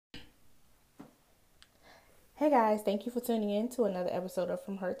Hey guys, thank you for tuning in to another episode of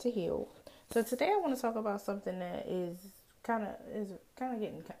From Hurt to Heal. So today I want to talk about something that is kind of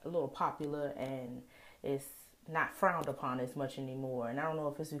getting a little popular and it's not frowned upon as much anymore. And I don't know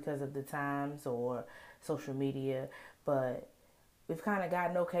if it's because of the times or social media, but we've kind of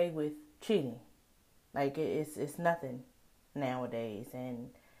gotten okay with cheating. Like it's nothing nowadays.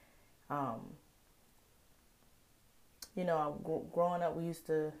 And um, growing up, we used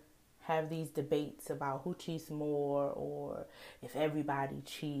to have these debates about who cheats more or if everybody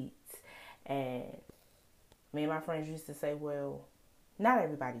cheats. And me and my friends used to say, well, not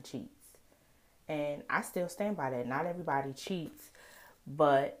everybody cheats. And I still stand by that. Not everybody cheats,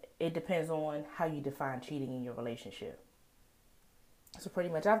 but it depends on how you define cheating in your relationship. So pretty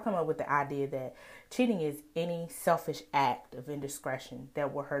much I've come up with the idea that cheating is any selfish act of indiscretion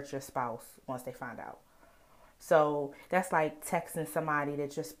that will hurt your spouse once they find out. So that's like texting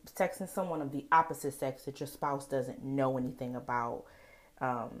someone of the opposite sex that your spouse doesn't know anything about.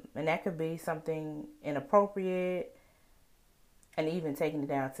 And that could be something inappropriate, and even taking it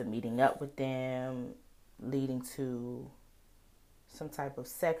down to meeting up with them, leading to some type of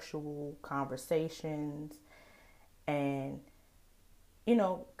sexual conversations. And,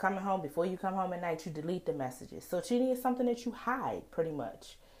 coming home, before you come home at night, you delete the messages. So cheating is something that you hide pretty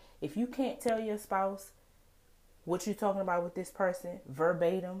much. If you can't tell your spouse what you're talking about with this person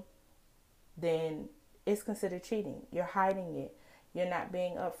verbatim, then it's considered cheating. You're hiding it. You're not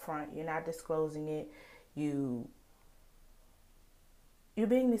being upfront. You're not disclosing it. You're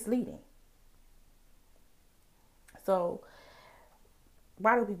being misleading. So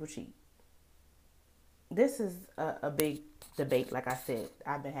why do people cheat? This is a big debate, like I said,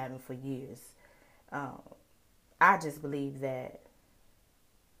 I've been having for years. I just believe that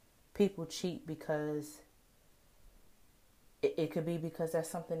people cheat because it could be because that's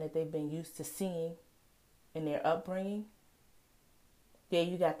something that they've been used to seeing in their upbringing. Yeah,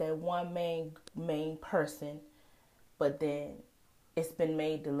 you got that one main person, but then it's been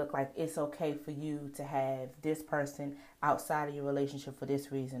made to look like it's okay for you to have this person outside of your relationship for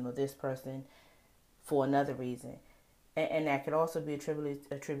this reason or this person for another reason. And that could also be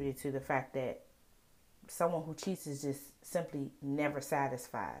attributed to the fact that someone who cheats is just simply never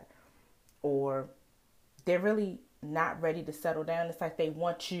satisfied, or they're really not ready to settle down. It's like they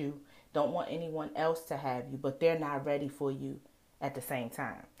want you, don't want anyone else to have you, but they're not ready for you at the same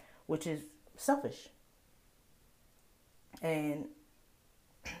time, which is selfish. And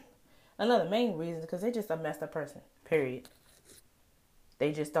another main reason is because they're just a messed up person, period.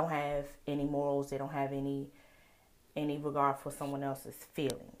 They just don't have any morals. They don't have any regard for someone else's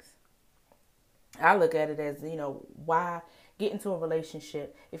feelings. I look at it as, why get into a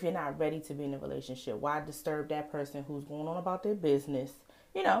relationship if you're not ready to be in a relationship? Why disturb that person who's going on about their business,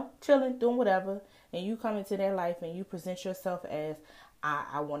 chilling, doing whatever, and you come into their life and you present yourself as,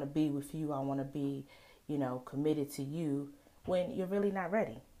 I want to be with you, I want to be, committed to you, when you're really not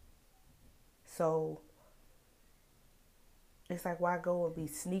ready. So it's like, why go and be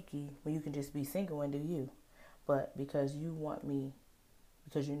sneaky when you can just be single and do you? But because you want me,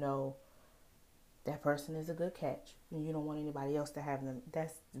 because that person is a good catch and you don't want anybody else to have them,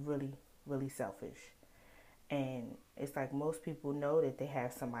 that's really, really selfish. And it's like most people know that they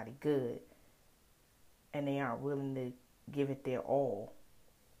have somebody good and they aren't willing to give it their all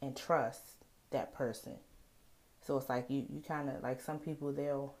and trust that person. So it's like you kind of, like, some people,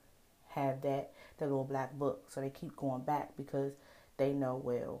 they'll have that little black book, so they keep going back because they know,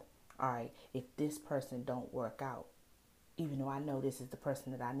 well, all right, if this person don't work out, even though I know this is the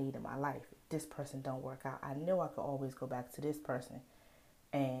person that I need in my life, if this person don't work out, I know I could always go back to this person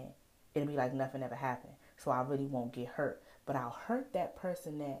and it'll be like nothing ever happened. So I really won't get hurt. But I'll hurt that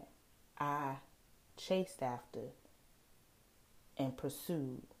person that I chased after and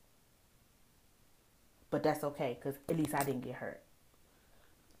pursued. But that's okay, because at least I didn't get hurt.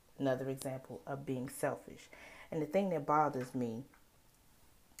 Another example of being selfish. And the thing that bothers me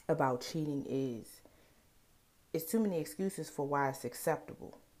about cheating is it's too many excuses for why it's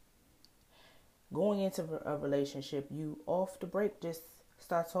acceptable. Going into a relationship, you off the break just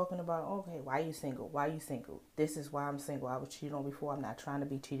start talking about, okay, why you single? Why you single? This is why I'm single. I was cheated on before. I'm not trying to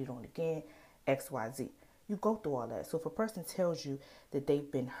be cheated on again. X, Y, Z. You go through all that. So if a person tells you that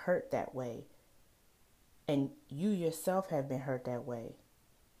they've been hurt that way, and you yourself have been hurt that way,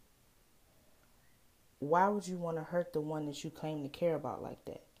 why would you want to hurt the one that you claim to care about like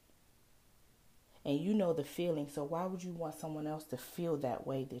that? And you know the feeling, so why would you want someone else to feel that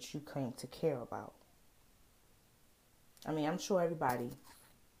way that you claim to care about? I mean, I'm sure everybody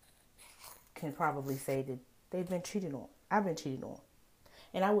can probably say that they've been cheated on. I've been cheated on.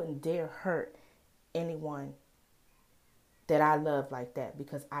 And I wouldn't dare hurt anyone that I love like that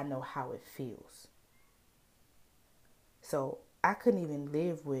because I know how it feels. So I couldn't even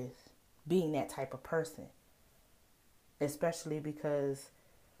live with being that type of person, especially because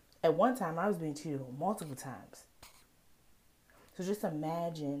at one time I was being cheated on multiple times. So just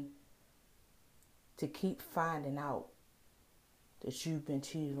imagine to keep finding out that you've been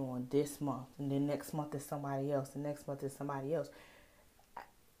cheated on this month, and then next month is somebody else, and next month is somebody else.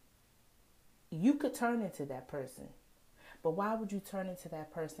 You could turn into that person, but why would you turn into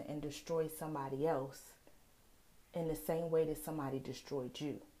that person and destroy somebody else in the same way that somebody destroyed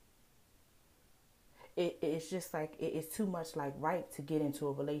you? It's just like, it's too much like right to get into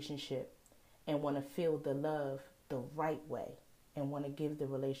a relationship and want to feel the love the right way and want to give the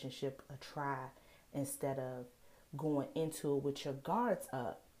relationship a try instead of going into it with your guards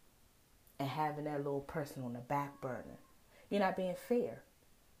up and having that little person on the back burner. You're not being fair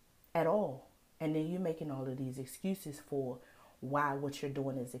at all. And then you're making all of these excuses for why what you're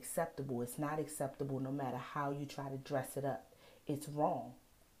doing is acceptable. It's not acceptable no matter how you try to dress it up. It's wrong.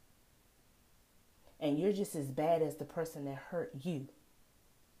 And you're just as bad as the person that hurt you.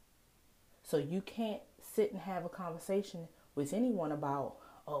 So you can't sit and have a conversation with anyone about,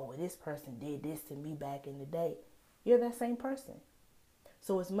 oh, well, this person did this to me back in the day. You're that same person.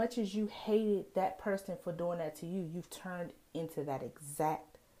 So as much as you hated that person for doing that to you, you've turned into that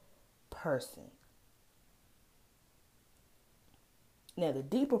exact person. Now, the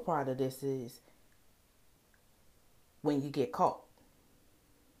deeper part of this is when you get caught.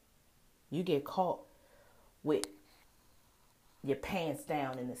 You get caught with your pants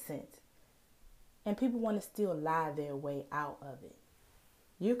down in a sense. And people want to still lie their way out of it.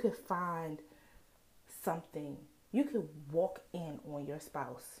 You could find something. You could walk in on your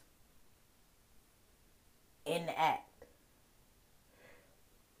spouse in the act.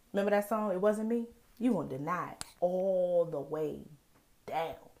 Remember that song, It Wasn't Me? You won't deny it all the way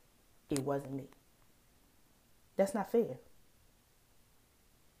down. It wasn't me. That's not fair.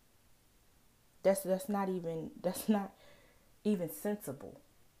 That's not even sensible.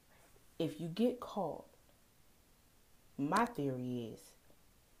 If you get caught, my theory is,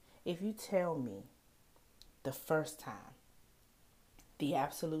 if you tell me the first time the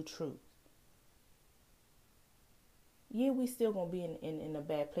absolute truth, yeah, we still gonna be in a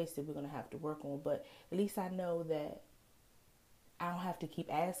bad place that we're gonna have to work on, but at least I know that I don't have to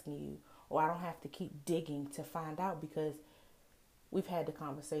keep asking you, or I don't have to keep digging to find out, because we've had the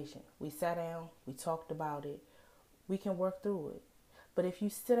conversation. We sat down, we talked about it, we can work through it. But if you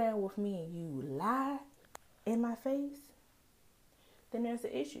sit down with me and you lie in my face, then there's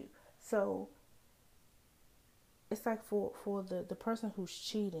an issue. So it's like for the person who's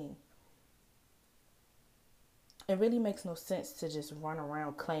cheating, it really makes no sense to just run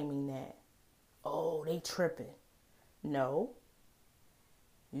around claiming that, oh, they tripping. No.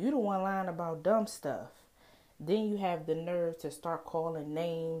 You the one lying about dumb stuff. Then you have the nerve to start calling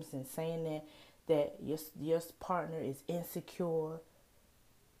names and saying that your partner is insecure.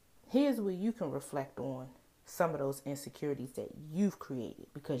 Here's where you can reflect on some of those insecurities that you've created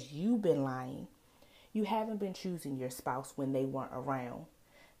because you've been lying. You haven't been choosing your spouse when they weren't around.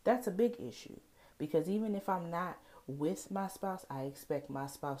 That's a big issue, because even if I'm not with my spouse, I expect my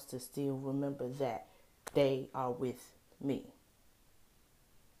spouse to still remember that they are with me.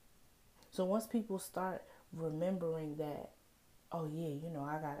 So once people start remembering that, oh yeah, you know,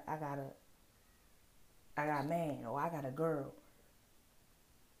 I got a man, or I got a girl,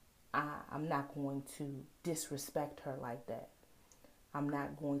 I'm not going to disrespect her like that. I'm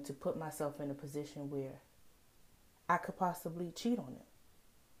not going to put myself in a position where I could possibly cheat on him.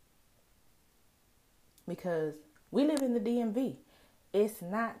 Because we live in the DMV. It's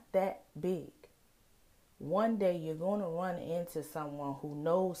not that big. One day you're going to run into someone who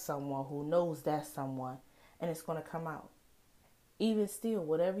knows that's someone, and it's going to come out. Even still,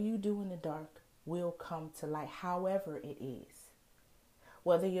 whatever you do in the dark will come to light, however it is.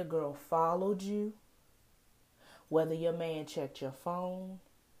 Whether your girl followed you, whether your man checked your phone,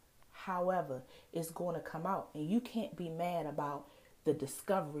 however, it's going to come out. And you can't be mad about the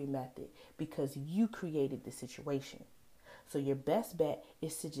discovery method because you created the situation. So your best bet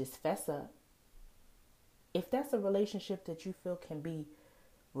is to just fess up. If that's a relationship that you feel can be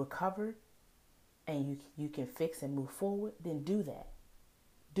recovered and you can fix and move forward, then do that.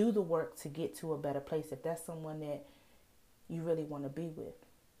 Do the work to get to a better place if that's someone that you really want to be with.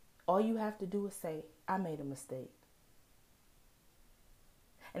 All you have to do is say, I made a mistake.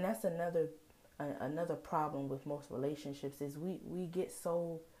 And that's another problem with most relationships is we get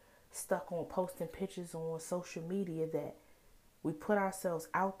so stuck on posting pictures on social media that we put ourselves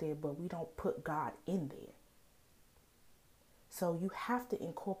out there, but we don't put God in there. So you have to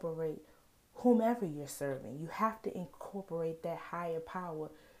incorporate whomever you're serving. You have to incorporate that higher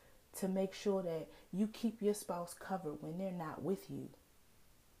power to make sure that you keep your spouse covered when they're not with you.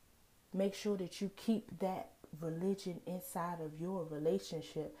 Make sure that you keep that religion inside of your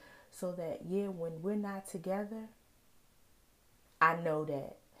relationship so that, when we're not together, I know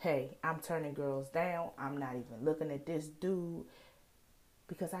that, hey, I'm turning girls down. I'm not even looking at this dude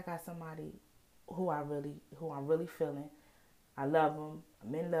because I got somebody who I'm really feeling. I love him.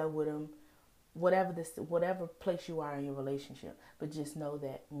 I'm in love with him. Whatever place you are in your relationship, but just know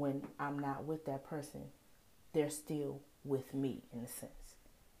that when I'm not with that person, they're still with me in a sense.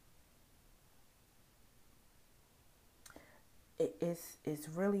 It's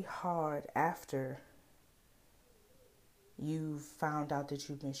really hard after you've found out that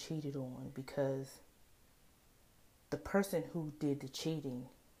you've been cheated on, because the person who did the cheating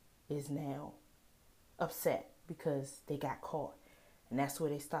is now upset because they got caught. And that's where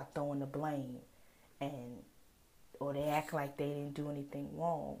they start throwing the blame, or they act like they didn't do anything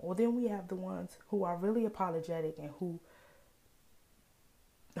wrong. Or then we have the ones who are really apologetic and who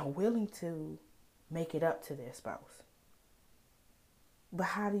are willing to make it up to their spouse. But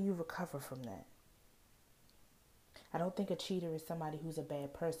how do you recover from that? I don't think a cheater is somebody who's a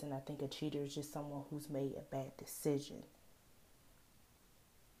bad person. I think a cheater is just someone who's made a bad decision.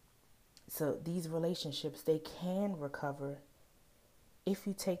 So these relationships, they can recover if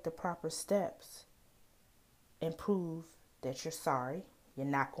you take the proper steps and prove that you're sorry, you're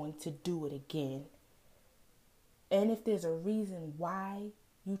not going to do it again. And if there's a reason why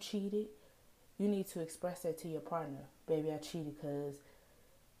you cheated, you need to express that to your partner. Baby, I cheated because,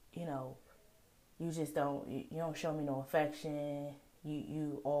 you just you don't show me no affection.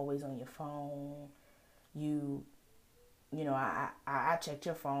 You always on your phone. I checked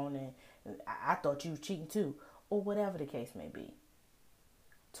your phone and I thought you was cheating too, or whatever the case may be.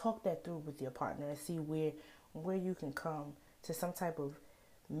 Talk that through with your partner and see where you can come to some type of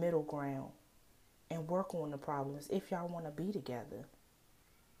middle ground and work on the problems if y'all want to be together.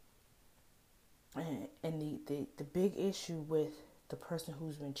 And the big issue with the person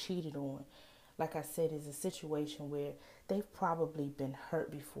who's been cheated on, like I said, is a situation where they've probably been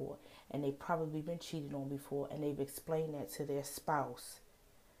hurt before and they've probably been cheated on before, and they've explained that to their spouse,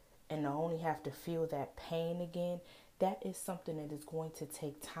 and to only have to feel that pain again, that is something that is going to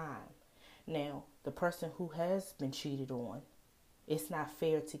take time. Now, the person who has been cheated on, it's not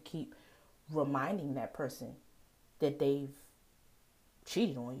fair to keep reminding that person that they've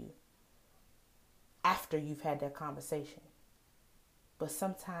cheated on you after you've had that conversation. But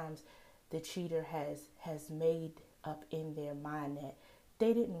sometimes the cheater has made up in their mind that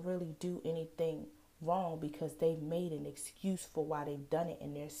they didn't really do anything wrong because they made an excuse for why they've done it,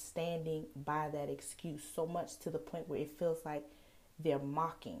 and they're standing by that excuse so much to the point where it feels like they're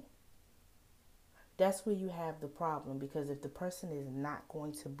mocking. That's where you have the problem, because if the person is not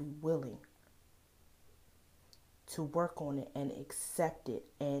going to be willing to work on it and accept it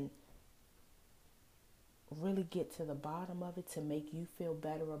and really get to the bottom of it to make you feel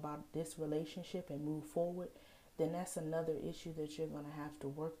better about this relationship and move forward, then that's another issue that you're going to have to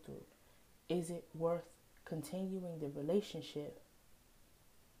work through. Is it worth continuing the relationship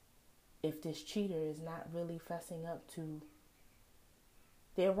if this cheater is not really fessing up to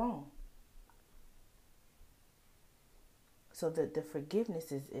their wrong? So that the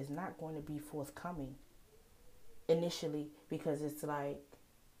forgiveness is not going to be forthcoming initially, because it's like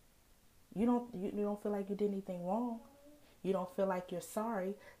you don't feel like you did anything wrong. You don't feel like you're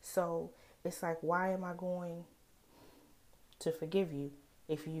sorry. So it's like, why am I going to forgive you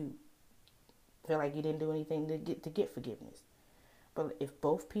if you feel like you didn't do anything to get forgiveness? But if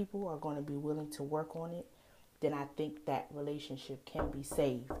both people are going to be willing to work on it, then I think that relationship can be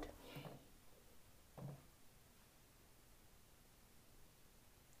saved.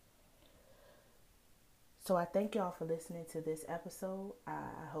 So I thank y'all for listening to this episode.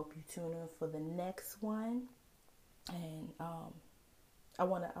 I hope you tune in for the next one. And I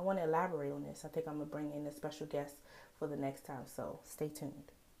want to elaborate on this. I think I'm going to bring in a special guest for the next time. So stay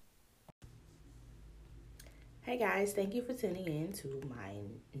tuned. Hey guys, thank you for tuning in to my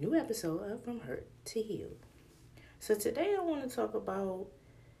new episode of From Hurt to Heal. So today I want to talk about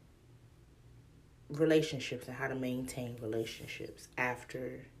relationships and how to maintain relationships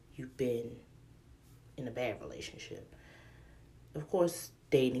after you've been in a bad relationship. Of course,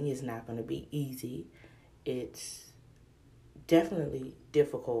 dating is not going to be easy. It's definitely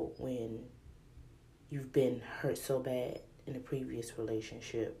difficult when you've been hurt so bad in a previous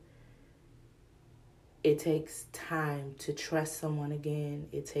relationship. It takes time to trust someone again.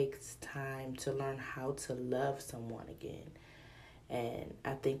 It takes time to learn how to love someone again. And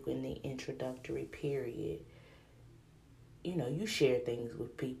I think in the introductory period, you share things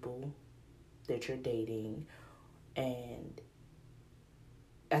with people that you're dating, and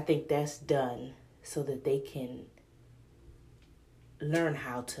I think that's done so that they can learn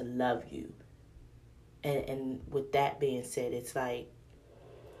how to love you. And with that being said, it's like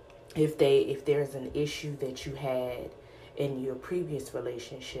if there's an issue that you had in your previous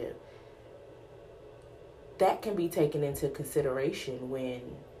relationship, that can be taken into consideration when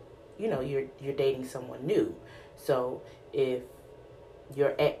you're dating someone new. So if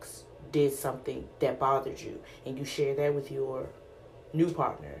your ex did something that bothered you and you share that with your new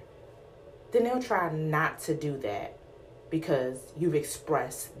partner, then they'll try not to do that because you've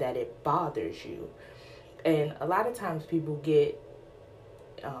expressed that it bothers you. And a lot of times people get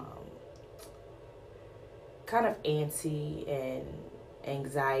kind of antsy, and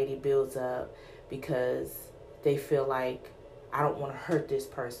anxiety builds up because they feel like, I don't want to hurt this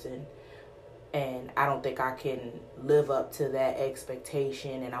person, and I don't think I can live up to that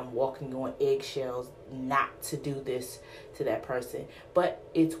expectation, and I'm walking on eggshells not to do this to that person. But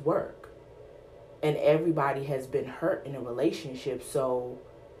it's work, and everybody has been hurt in a relationship, so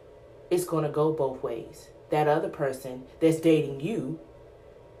it's going to go both ways. That other person that's dating you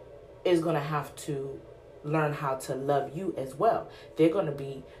is going to have to learn how to love you as well. There are going to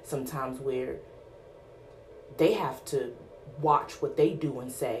be some times where they have to watch what they do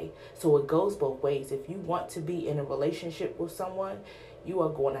and say. So it goes both ways. If you want to be in a relationship with someone, you are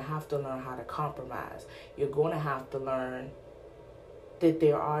going to have to learn how to compromise. You're going to have to learn that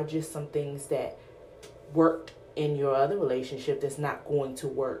there are just some things that worked in your other relationship that's not going to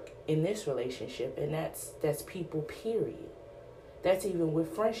work in this relationship. And that's people, period. That's even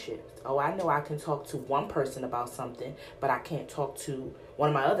with friendships. Oh, I know I can talk to one person about something, but I can't talk to one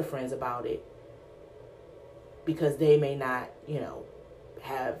of my other friends about it because they may not,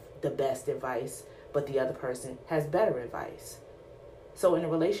 have the best advice, but the other person has better advice. So in a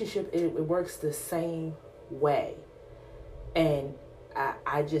relationship, it works the same way. And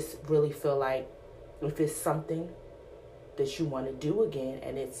I just really feel like if it's something that you want to do again,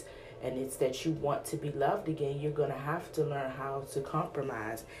 and it's that you want to be loved again, you're going to have to learn how to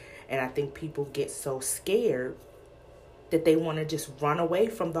compromise. And I think people get so scared that they want to just run away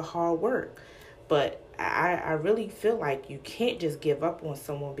from the hard work. But I really feel like you can't just give up on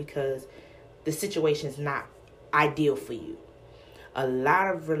someone because the situation is not ideal for you. A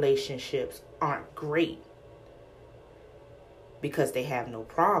lot of relationships aren't great because they have no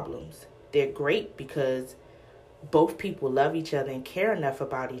problems. They're great because both people love each other and care enough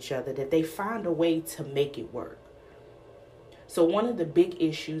about each other that they find a way to make it work. So one of the big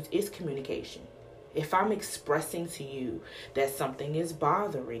issues is communication. If I'm expressing to you that something is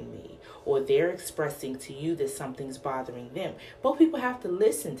bothering me, or they're expressing to you that something's bothering them, both people have to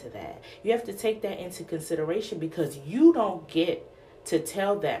listen to that. You have to take that into consideration, because you don't get to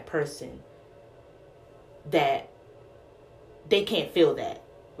tell that person that they can't feel that.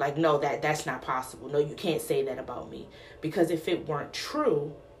 Like, no, that's not possible. No, you can't say that about me. Because if it weren't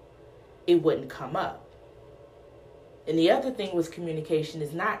true, it wouldn't come up. And the other thing with communication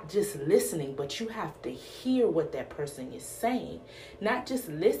is not just listening, but you have to hear what that person is saying. Not just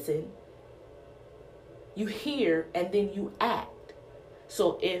listen. You hear and then you act.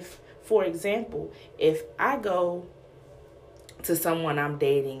 So if, for example, if I go to someone I'm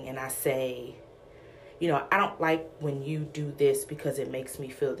dating and I say, I don't like when you do this because it makes me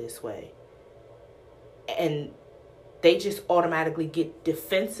feel this way. And they just automatically get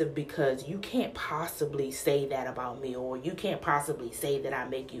defensive because you can't possibly say that about me, or you can't possibly say that I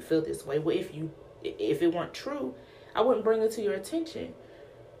make you feel this way. Well, if it weren't true, I wouldn't bring it to your attention.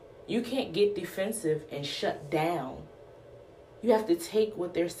 You can't get defensive and shut down. You have to take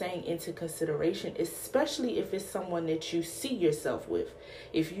what they're saying into consideration, especially if it's someone that you see yourself with.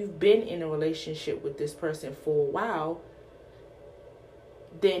 If you've been in a relationship with this person for a while,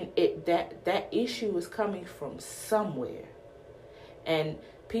 then that issue is coming from somewhere. And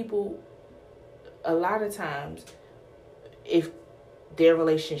people, a lot of times, if their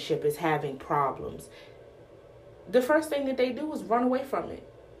relationship is having problems, the first thing that they do is run away from it.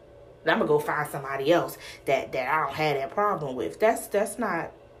 I'm gonna go find somebody else that I don't have that problem with. That's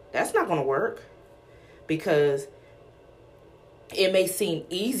not gonna work, because it may seem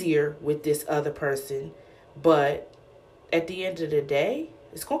easier with this other person, but at the end of the day,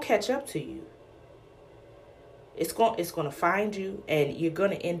 it's gonna catch up to you. It's gonna find you, and you're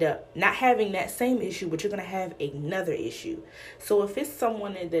gonna end up not having that same issue, but you're gonna have another issue. So if it's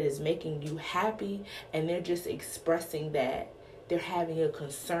someone that is making you happy and they're just expressing that they're having a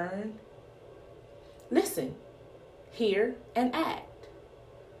concern, listen, hear, and act.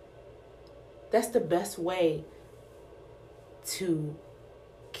 That's the best way to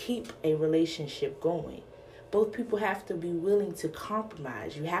keep a relationship going. Both people have to be willing to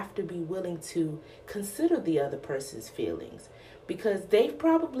compromise. You have to be willing to consider the other person's feelings, because they've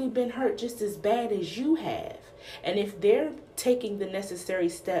probably been hurt just as bad as you have. And if they're taking the necessary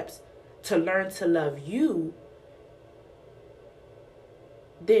steps to learn to love you,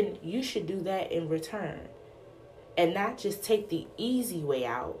 then you should do that in return, and not just take the easy way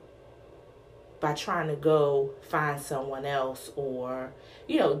out by trying to go find someone else, or,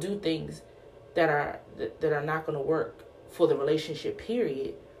 do things that are not going to work for the relationship,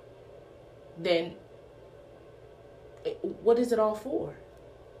 period. Then what is it all for?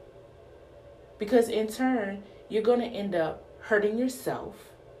 Because in turn, you're going to end up hurting yourself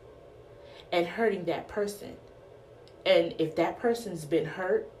and hurting that person. And if that person's been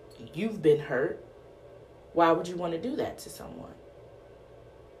hurt, you've been hurt, why would you want to do that to someone?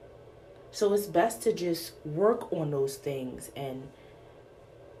 So it's best to just work on those things and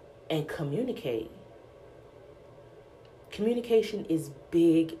communicate. Communication is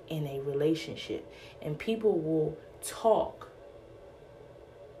big in a relationship, and people will talk,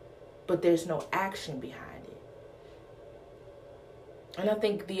 but there's no action behind it. And I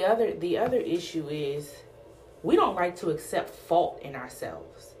think the other issue is we don't like to accept fault in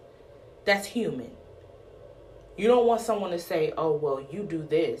ourselves. That's human. You don't want someone to say, "Oh, well, you do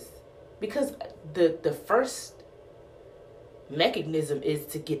this," because the first mechanism is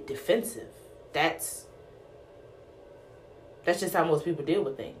to get defensive. That's just how most people deal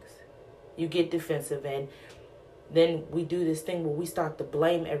with things. You get defensive, and then we do this thing where we start to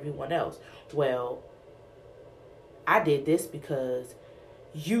blame everyone else. Well, I did this because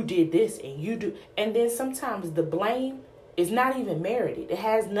you did this, and you do. And then sometimes the blame is not even merited. It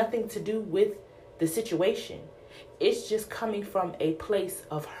has nothing to do with the situation. It's just coming from a place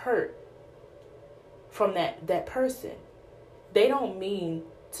of hurt from that person. They don't mean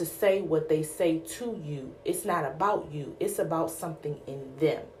to say what they say to you. It's not about you. It's about something in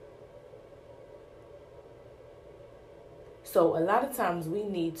them. So a lot of times we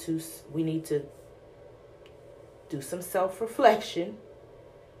need to do some self-reflection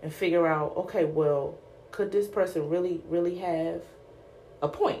and figure out, okay, well, could this person really have a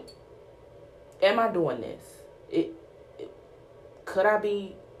point? Am I doing this? Could I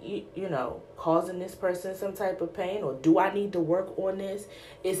be, causing this person some type of pain, or do I need to work on this?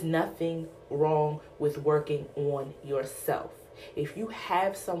 It's nothing wrong with working on yourself. If you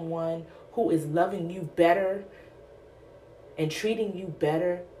have someone who is loving you better and treating you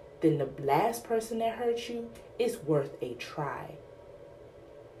better than the last person that hurt you, it's worth a try.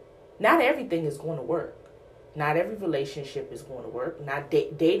 Not everything is going to work. Not every relationship is going to work. Not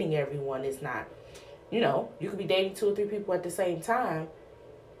dating everyone is not. You could be dating 2 or 3 people at the same time.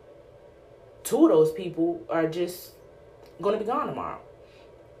 2 of those people are just going to be gone tomorrow.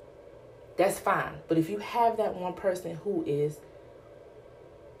 That's fine. But if you have that one person who is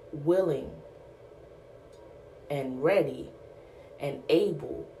willing and ready and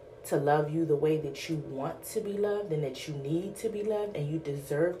able to love you the way that you want to be loved and that you need to be loved and you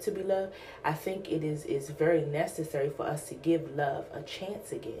deserve to be loved, I think it is very necessary for us to give love a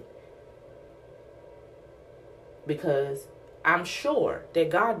chance again. Because I'm sure that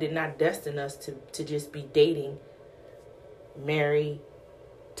God did not destine us to just be dating Mary,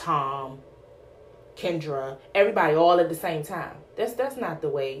 Tom, Kendra, everybody all at the same time. That's not the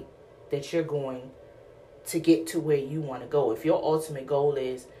way that you're going to get to where you want to go. If your ultimate goal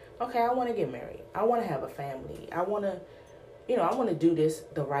is, okay, I want to get married, I want to have a family, I want to do this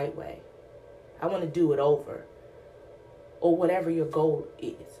the right way, I want to do it over, or whatever your goal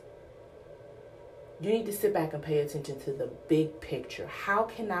is, you need to sit back and pay attention to the big picture. How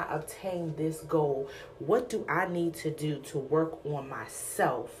can I obtain this goal? What do I need to do to work on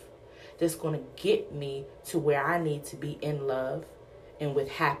myself that's going to get me to where I need to be in love and with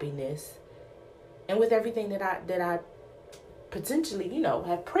happiness and with everything that I potentially,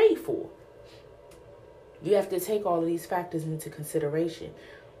 have prayed for? You have to take all of these factors into consideration.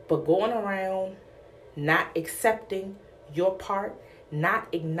 But going around not accepting your part, not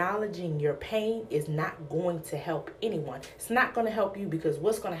acknowledging your pain is not going to help anyone. It's not going to help you, because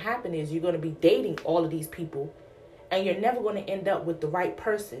what's going to happen is you're going to be dating all of these people and you're never going to end up with the right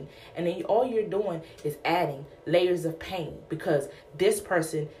person. And then all you're doing is adding layers of pain, because this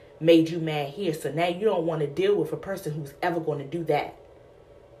person made you mad here. So now you don't want to deal with a person who's ever going to do that.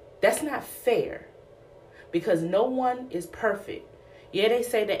 That's not fair, because no one is perfect. Yeah, they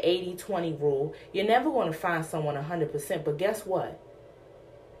say the 80-20 rule. You're never going to find someone 100%, but guess what?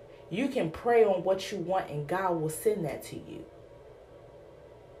 You can pray on what you want and God will send that to you.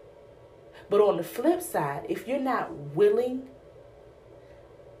 But on the flip side, if you're not willing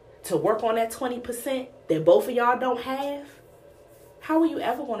to work on that 20% that both of y'all don't have, how are you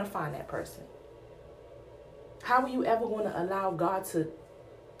ever going to find that person? How are you ever going to allow God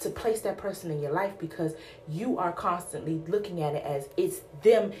to place that person in your life? Because you are constantly looking at it as it's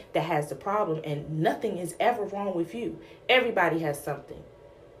them that has the problem, and nothing is ever wrong with you. Everybody has something.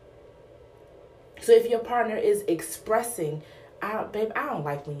 So if your partner is expressing, babe, I don't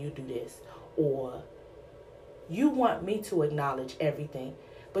like when you do this, or you want me to acknowledge everything,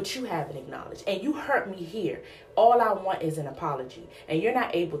 but you haven't acknowledged, and you hurt me here. All I want is an apology. And you're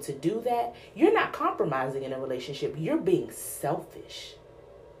not able to do that. You're not compromising in a relationship. You're being selfish.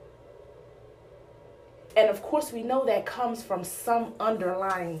 And of course, we know that comes from some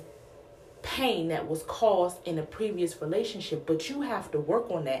underlying pain that was caused in a previous relationship, but you have to work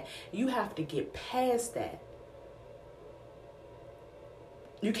on that. You have to get past that.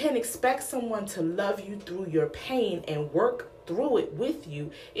 You can't expect someone to love you through your pain and work through it with you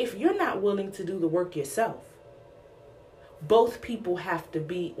if you're not willing to do the work yourself. Both people have to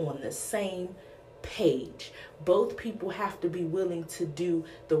be on the same page. Both people have to be willing to do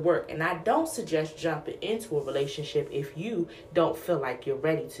the work. And I don't suggest jumping into a relationship if you don't feel like you're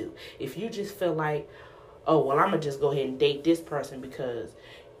ready to. If you just feel like, oh, well, I'm going to just go ahead and date this person because,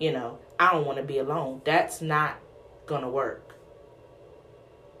 I don't want to be alone. That's not going to work.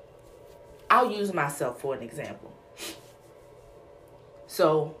 I'll use myself for an example.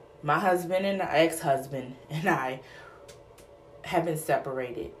 So my husband and ex-husband and I have been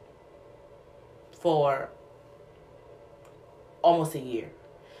separated for almost a year.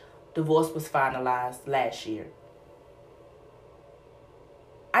 Divorce was finalized last year.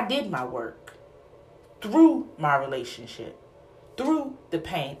 I did my work through my relationship, through the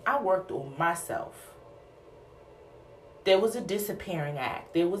pain. I worked on myself. There was a disappearing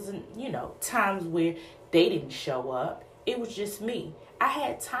act. There was, times where they didn't show up. It was just me. I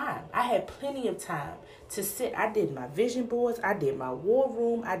had time. I had plenty of time to sit. I did my vision boards. I did my war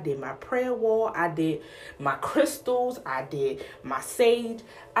room. I did my prayer wall. I did my crystals. I did my sage.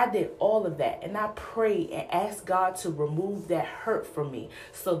 I did all of that. And I prayed and asked God to remove that hurt from me.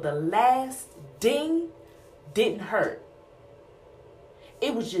 So the last ding didn't hurt.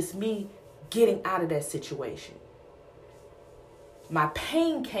 It was just me getting out of that situation. My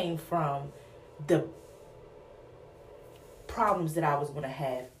pain came from the problems that I was going to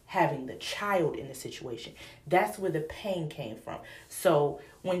have having the child in the situation. That's where the pain came from. So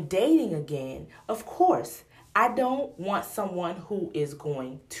when dating again, of course, I don't want someone who is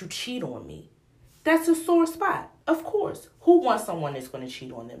going to cheat on me. That's a sore spot. Of course. Who wants someone that's going to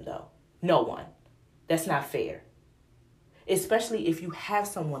cheat on them, though? No one. That's not fair. Especially if you have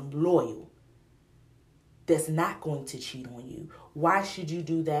someone loyal that's not going to cheat on you. Why should you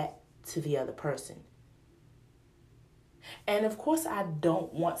do that to the other person? And of course, I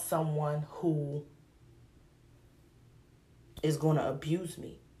don't want someone who is going to abuse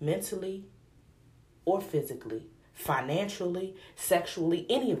me mentally or physically, financially, sexually,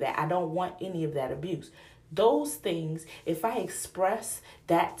 any of that. I don't want any of that abuse. Those things, if I express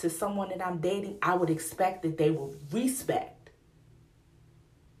that to someone that I'm dating, I would expect that they will respect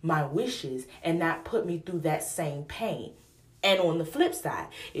my wishes and not put me through that same pain. And on the flip side,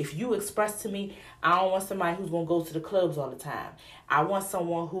 if you express to me, I don't want somebody who's going to go to the clubs all the time. I want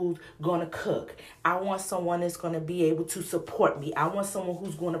someone who's going to cook. I want someone that's going to be able to support me. I want someone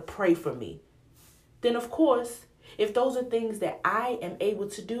who's going to pray for me. Then, of course, if those are things that I am able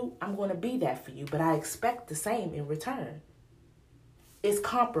to do, I'm going to be that for you. But I expect the same in return. It's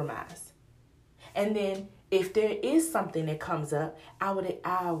compromise. And then if there is something that comes up, I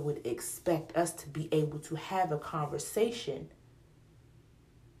would expect us to be able to have a conversation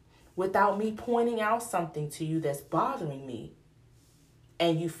without me pointing out something to you that's bothering me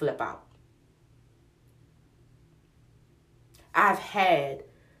and you flip out. I've had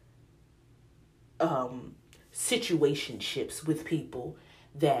situationships with people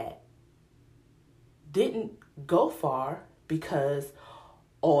that didn't go far because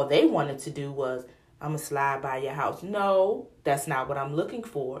all they wanted to do was, I'm going to slide by your house. No, that's not what I'm looking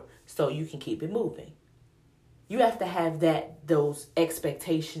for, so you can keep it moving. You have to have those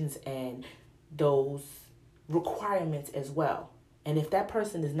expectations and those requirements as well. And if that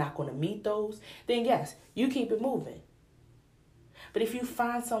person is not going to meet those, then yes, you keep it moving. But if you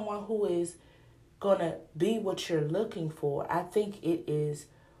find someone who is going to be what you're looking for, I think it is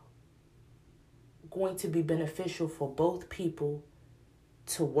going to be beneficial for both people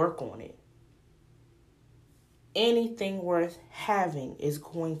to work on it. Anything worth having is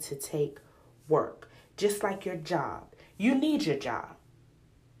going to take work, just like your job. You need your job.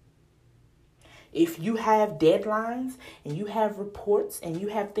 If you have deadlines and you have reports and you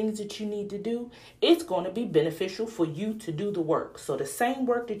have things that you need to do, it's going to be beneficial for you to do the work. So the same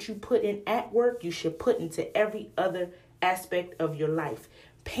work that you put in at work, you should put into every other aspect of your life.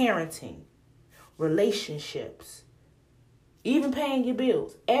 Parenting, relationships, even paying your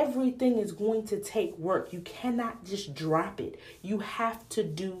bills. Everything is going to take work. You cannot just drop it. You have to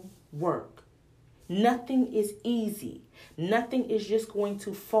do work. Nothing is easy. Nothing is just going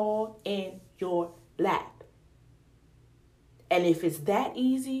to fall in your lap. And if it's that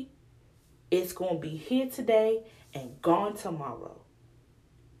easy, it's going to be here today and gone tomorrow.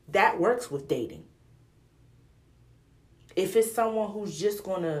 That works with dating. If it's someone who's just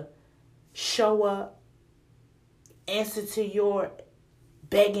going to show up, answer to your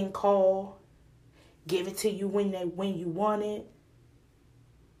begging call, give it to you when you want it,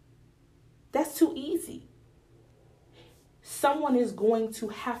 that's too easy. Someone is going to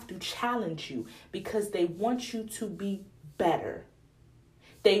have to challenge you because they want you to be better.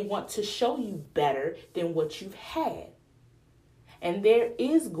 They want to show you better than what you've had. And there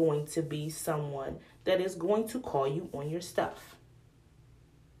is going to be someone that is going to call you on your stuff.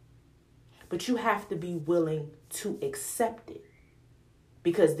 But you have to be willing to accept it.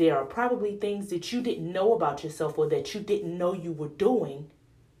 Because there are probably things that you didn't know about yourself or that you didn't know you were doing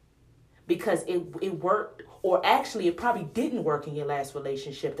because it worked, or actually it probably didn't work in your last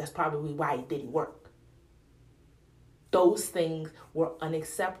relationship. That's probably why it didn't work. Those things were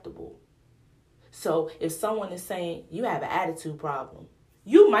unacceptable. So if someone is saying you have an attitude problem,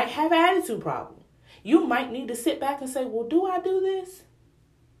 you might have an attitude problem. You might need to sit back and say, well, do I do this?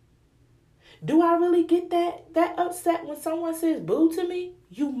 Do I really get that upset when someone says boo to me?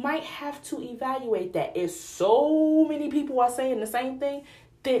 You might have to evaluate that. If so many people are saying the same thing,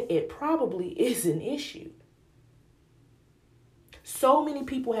 then it probably is an issue. So many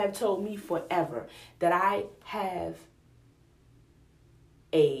people have told me forever that I have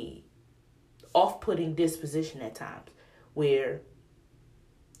a off-putting disposition at times where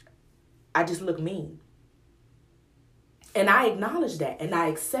I just look mean. And I acknowledge that and I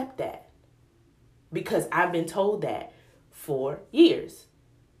accept that because I've been told that for years.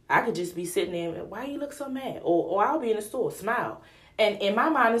 I could just be sitting there and, why you look so mad? Or I'll be in the store, smile. And in my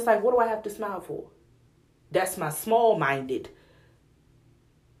mind, it's like, what do I have to smile for? That's my small-minded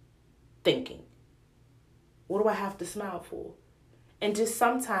thinking. What do I have to smile for? And just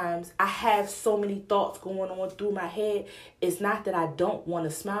sometimes I have so many thoughts going on through my head. It's not that I don't want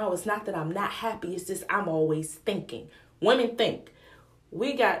to smile. It's not that I'm not happy. It's just I'm always thinking. Women think.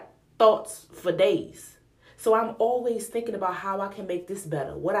 We got thoughts for days. So I'm always thinking about how I can make this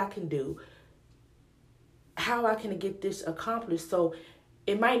better, what I can do, how I can get this accomplished. So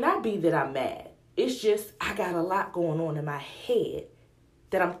it might not be that I'm mad. It's just I got a lot going on in my head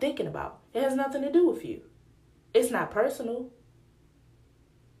that I'm thinking about. It has nothing to do with you. It's not personal.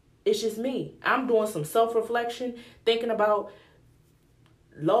 It's just me. I'm doing some self-reflection, thinking about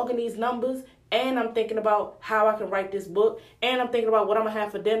logging these numbers, and I'm thinking about how I can write this book, and I'm thinking about what I'm going to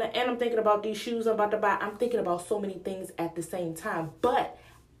have for dinner, and I'm thinking about these shoes I'm about to buy. I'm thinking about so many things at the same time, but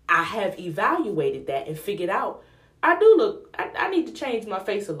I have evaluated that and figured out I need to change my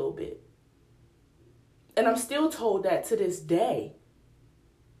face a little bit. And I'm still told that to this day,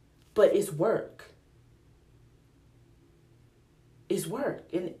 but it's work. It's work,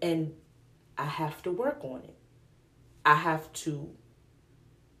 and I have to work on it. I have to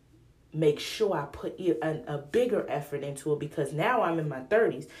make sure I put a bigger effort into it because now I'm in my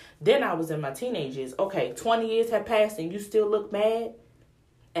 30s. Then I was in my teenage years. Okay, 20 years have passed and you still look mad.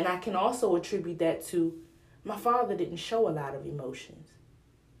 And I can also attribute that to my father didn't show a lot of emotions.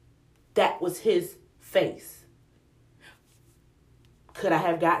 That was his face. Could I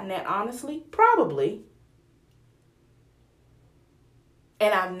have gotten that honestly? Probably.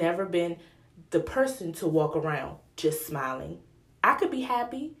 And I've never been the person to walk around just smiling. I could be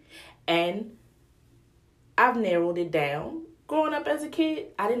happy, and I've narrowed it down. Growing up as a kid,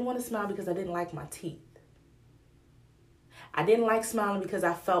 I didn't want to smile because I didn't like my teeth. I didn't like smiling because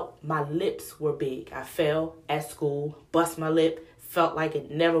I felt my lips were big. I fell at school, bust my lip, felt like it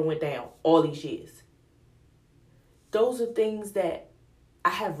never went down all these years. Those are things that I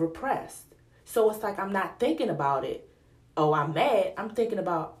have repressed. So it's like I'm not thinking about it. Oh, I'm mad. I'm thinking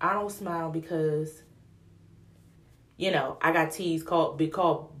about I don't smile because, I got teased, be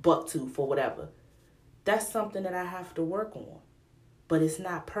called bucktooth or whatever. That's something that I have to work on. But it's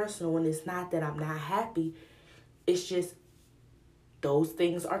not personal, and it's not that I'm not happy. It's just those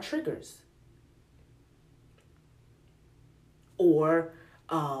things are triggers. Or,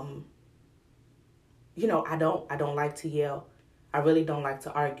 I don't like to yell. I really don't like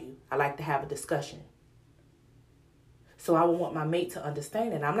to argue. I like to have a discussion. So I would want my mate to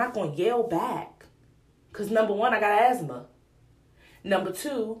understand it. I'm not going to yell back. Because number one, I got asthma. Number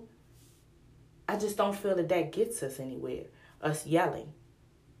two, I just don't feel that gets us anywhere, us yelling.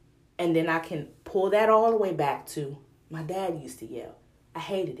 And then I can pull that all the way back to my dad used to yell. I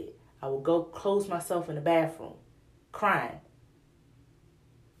hated it. I would go close myself in the bathroom, crying.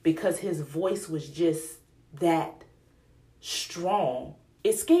 Because his voice was just that strong.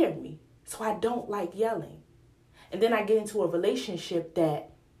 It scared me. So I don't like yelling. And then I get into a relationship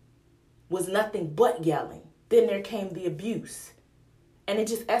that was nothing but yelling. Then there came the abuse. And it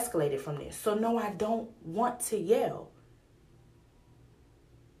just escalated from there. So no, I don't want to yell.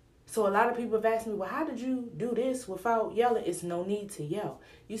 So a lot of people have asked me, well, how did you do this without yelling? It's no need to yell.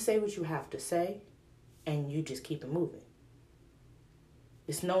 You say what you have to say, and you just keep it moving.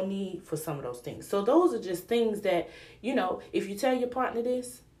 It's no need for some of those things. So those are just things that, if you tell your partner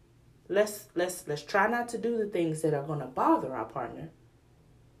this, let's try not to do the things that are going to bother our partner.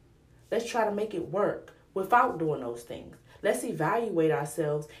 Let's try to make it work without doing those things. Let's evaluate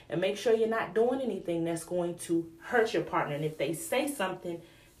ourselves and make sure you're not doing anything that's going to hurt your partner. And if they say something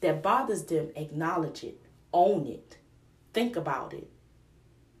that bothers them, acknowledge it, own it, think about it,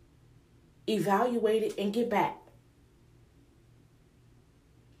 evaluate it, and get back.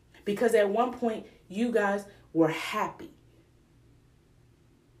 Because at one point, you guys were happy.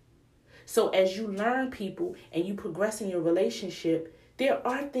 So as you learn people and you progress in your relationship, there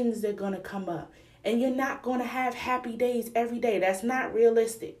are things that are going to come up. And you're not going to have happy days every day. That's not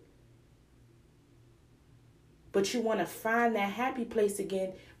realistic. But you want to find that happy place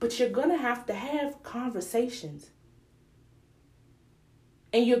again. But you're going to have conversations.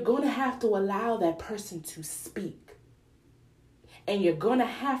 And you're going to have to allow that person to speak. And you're going to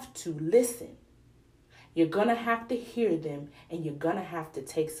have to listen. You're going to have to hear them. And you're going to have to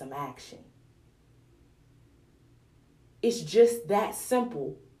take some action. It's just that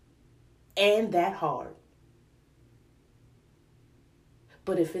simple and that hard.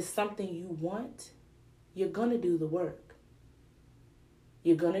 But if it's something you want, you're going to do the work.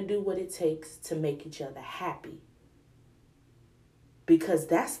 You're going to do what it takes to make each other happy. Because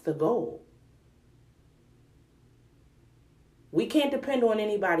that's the goal. We can't depend on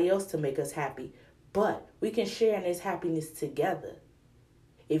anybody else to make us happy, but we can share in this happiness together.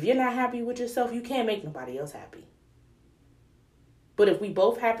 If you're not happy with yourself, you can't make nobody else happy. But if we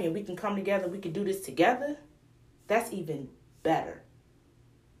both happy and we can come together, we can do this together, that's even better.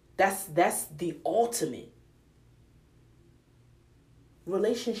 That's the ultimate.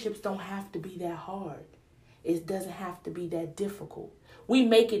 Relationships don't have to be that hard. It doesn't have to be that difficult. We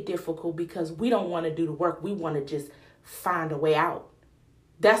make it difficult because we don't want to do the work. We want to just find a way out.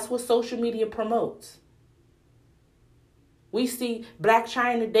 That's what social media promotes. We see Blac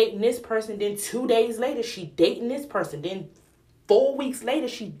Chyna dating this person, then 2 days later she dating this person, then 4 weeks later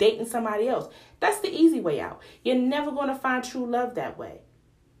she dating somebody else. That's the easy way out. You're never going to find true love that way.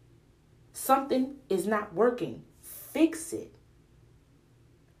 Something is not working. Fix it.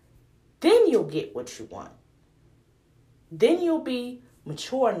 Then you'll get what you want. Then you'll be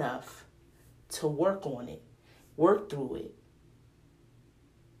mature enough to work on it, work through it,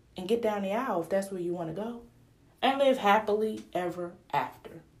 and get down the aisle if that's where you want to go, and live happily ever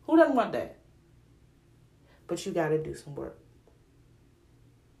after. Who doesn't want that? But you got to do some work.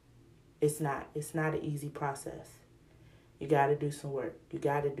 It's not an easy process. You got to do some work. You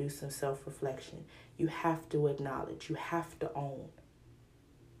got to do some self-reflection. You have to acknowledge. You have to own.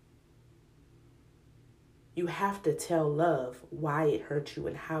 You have to tell love why it hurt you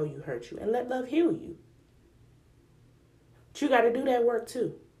and how you hurt you, and let love heal you. But you got to do that work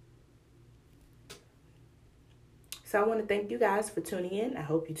too. So I want to thank you guys for tuning in. I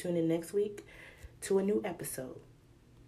hope you tune in next week to a new episode.